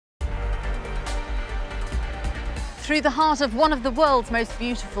through the heart of one of the world's most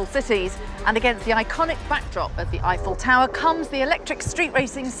beautiful cities, and against the iconic backdrop of the Eiffel Tower comes the electric street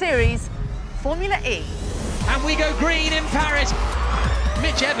racing series, Formula E. And we go green in Paris.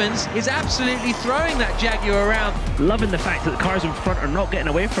 Mitch Evans is absolutely throwing that Jaguar around. Loving the fact that the cars in front are not getting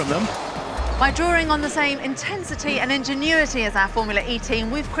away from them. By drawing on the same intensity and ingenuity as our Formula E team,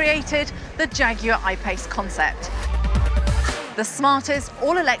 we've created the Jaguar I-Pace concept. The smartest,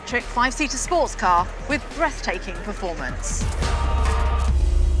 all-electric 5-seater sports car with breathtaking performance.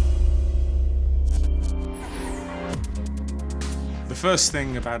 The first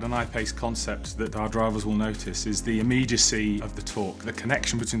thing about an I-Pace concept that our drivers will notice is the immediacy of the torque. The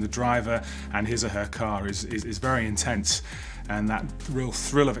connection between the driver and his or her car is very intense, and that real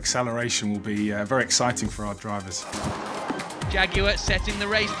thrill of acceleration will be very exciting for our drivers. Jaguar setting the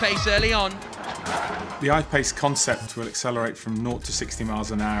race pace early on. The I-Pace concept will accelerate from 0 to 60 miles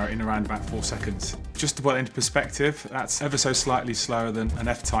an hour in around about 4 seconds. Just to put it into perspective, that's ever so slightly slower than an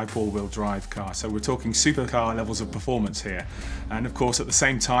F-type all-wheel drive car. So we're talking supercar levels of performance here. And of course, at the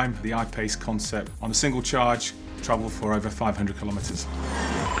same time, the I-Pace concept on a single charge travel for over 500 kilometers.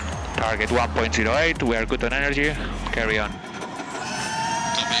 Target 1.08, we are good on energy, carry on.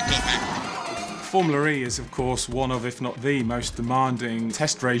 Copy. Formula E is, of course, one of, if not the most demanding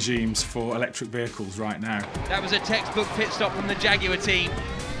test regimes for electric vehicles right now. That was a textbook pit stop from the Jaguar team.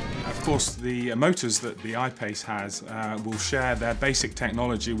 Of course, the motors that the I-Pace has will share their basic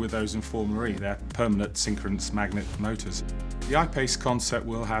technology with those in Formula E, their permanent synchronous magnet motors. The I-Pace concept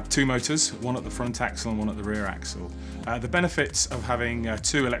will have 2 motors, one at the front axle and one at the rear axle. The benefits of having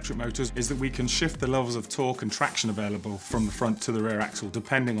 2 electric motors is that we can shift the levels of torque and traction available from the front to the rear axle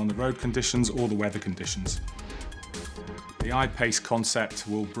depending on the road conditions or the weather conditions. The I-Pace concept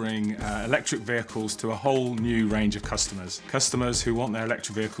will bring electric vehicles to a whole new range of customers. Customers who want their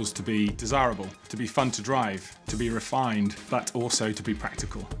electric vehicles to be desirable, to be fun to drive, to be refined, but also to be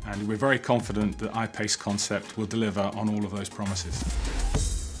practical. And we're very confident that I-Pace concept will deliver on all of those promises.